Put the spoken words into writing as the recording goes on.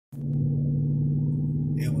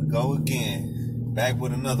Here we go again. Back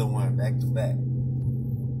with another one, back to back.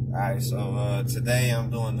 Alright, so today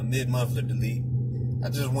I'm doing the mid-muffler delete. I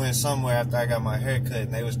just went somewhere after I got my hair cut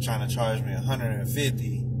and they was trying to charge me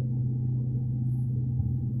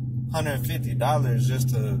 $150 just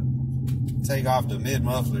to take off the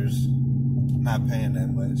mid-mufflers. I'm not paying that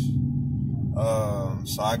much.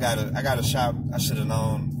 So I got a shop I should have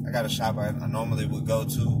known. I got a shop I normally would go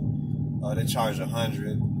to. They charge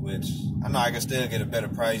 $100, which I know I can still get a better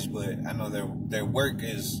price, but I know their work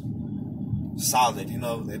is solid. You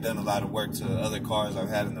know, they've done a lot of work to other cars I've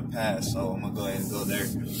had in the past, so I'm gonna go ahead and go there.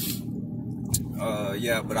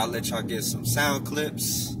 Yeah, but I'll let y'all get some sound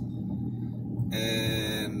clips,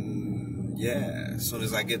 and yeah, as soon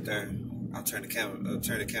as I get there, I'll turn the camera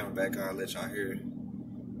back on. I'll let y'all hear,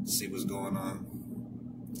 see what's going on.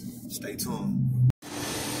 Stay tuned.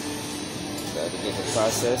 Got to get the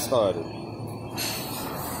process started.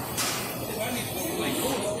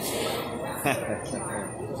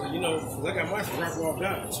 You know, look at my drop off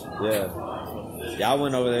Dodge. Yeah. Y'all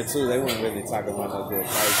went over there too. They weren't really talking about no good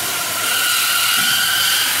prices.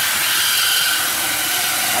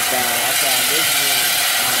 I found this one.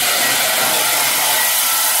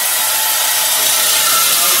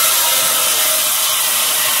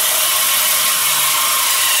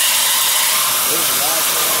 It was the last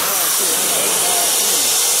one I had too.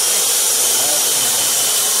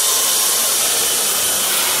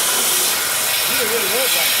 You didn't really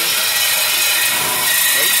work like this.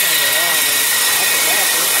 They turned around with it. I forgot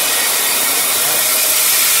this.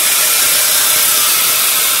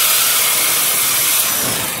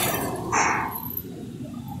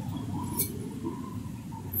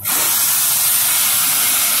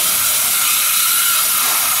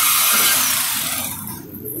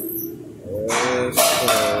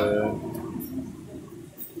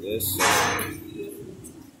 Yes, sir.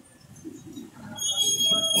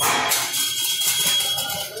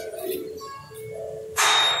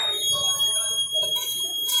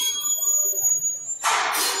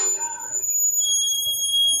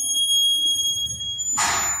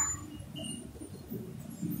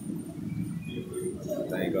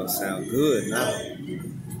 Ain't gonna sound good now.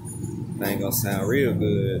 Ain't gonna sound real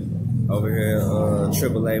good. Over here,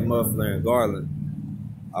 AAA Muffler in Garland,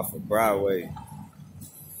 off of Broadway.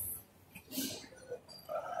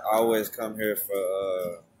 I always come here for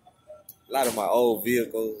a lot of my old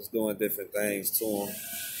vehicles, doing different things to them.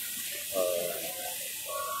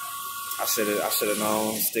 I should have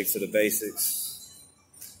known. Stick to the basics.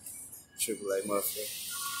 AAA Muffler.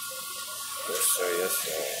 Yes, sir. Yes,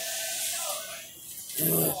 sir.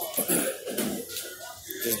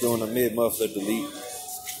 Just doing a mid-muffler delete.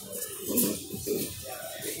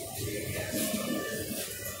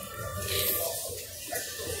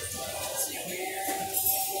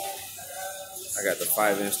 I got the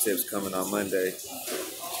 5-inch tips coming on Monday.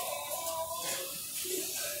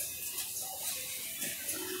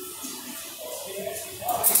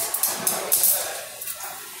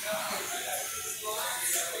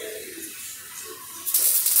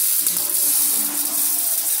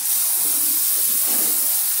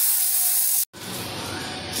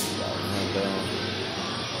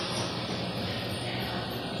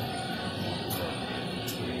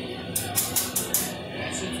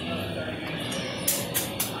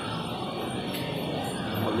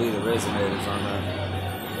 Leave the resonators on there.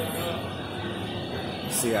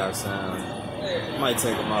 See how it sounds. Might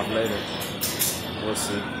take them off later. We'll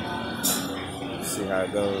see. See how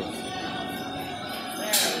it goes.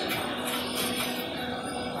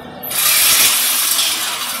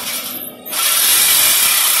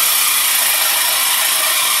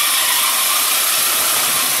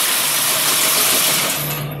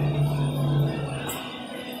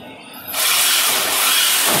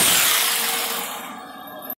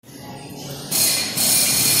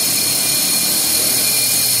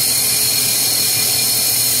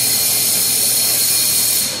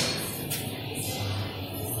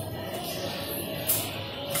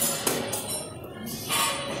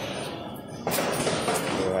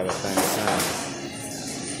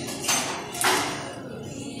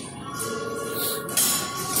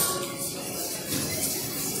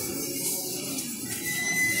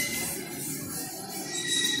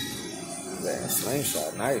 Damn,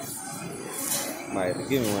 slingshot, nice. Might have to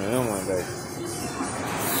give me one of them one day.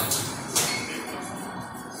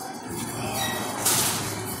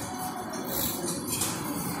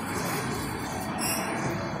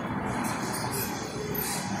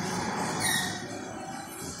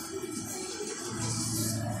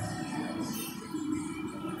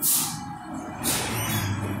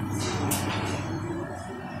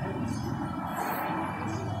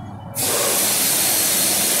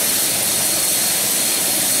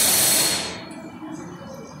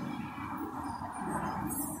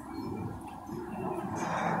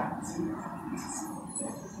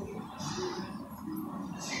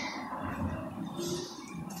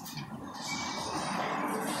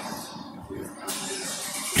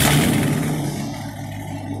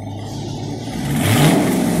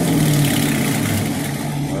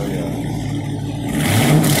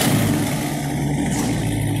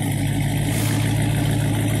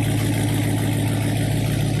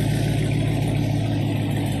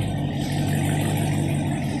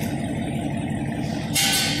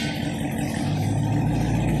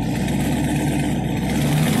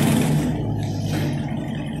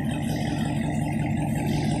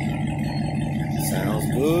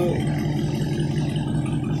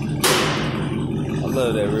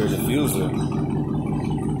 love that rear diffuser.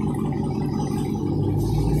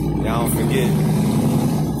 Y'all don't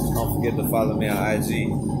forget to follow me on IG.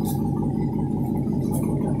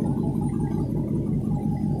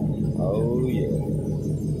 Oh yeah.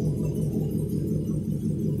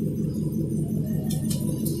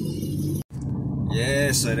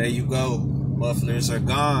 Yeah, so there you go. Mufflers are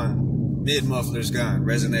gone. Mid mufflers gone.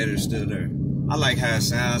 Resonators still there. I like how it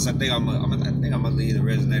sounds. I think I'm gonna leave the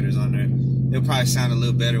resonators on there. It'll probably sound a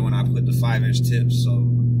little better when I put the 5-inch tips. So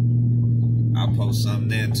I'll post something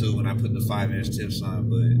then too when I put the 5-inch tips on.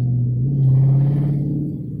 But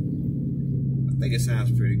I think it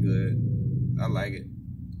sounds pretty good. I like it,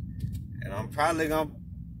 and I'm probably gonna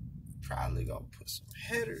put some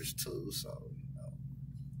headers too. So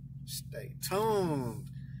stay tuned.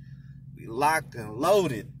 We locked and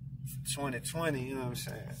loaded for 2020, you know what I'm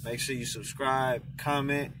saying? Make sure you subscribe,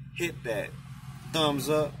 comment, hit that thumbs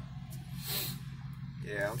up.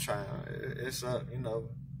 Yeah, I'm trying. It's up, you know.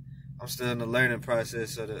 I'm still in the learning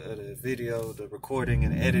process of the video, the recording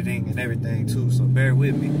and editing and everything too, so bear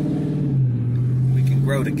with me. We can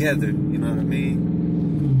grow together, you know what I mean?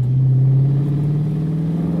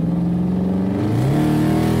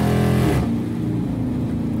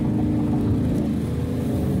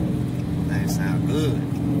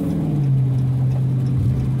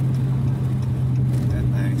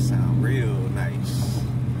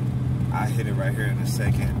 Hit it right here in a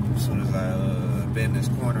second. As soon as I bend this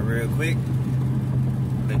corner real quick,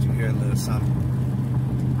 let you hear a little something.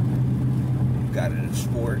 Got it in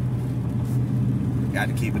sport. Got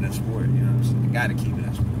to keep it in sport, you know what I'm saying? Got to keep it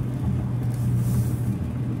in sport.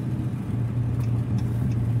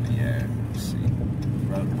 Yeah, let's see.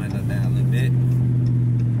 Roll the window down a little bit.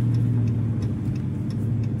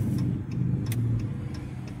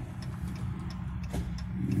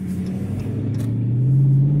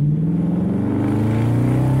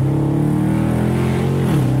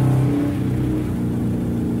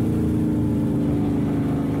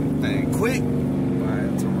 Quick.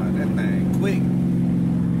 I'm talking about that thing quick.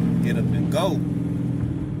 Get up and go.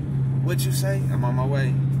 What you say? I'm on my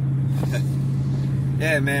way.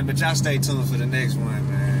 Yeah, man, but y'all stay tuned for the next one,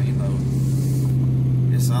 man. You know,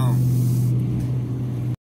 it's on.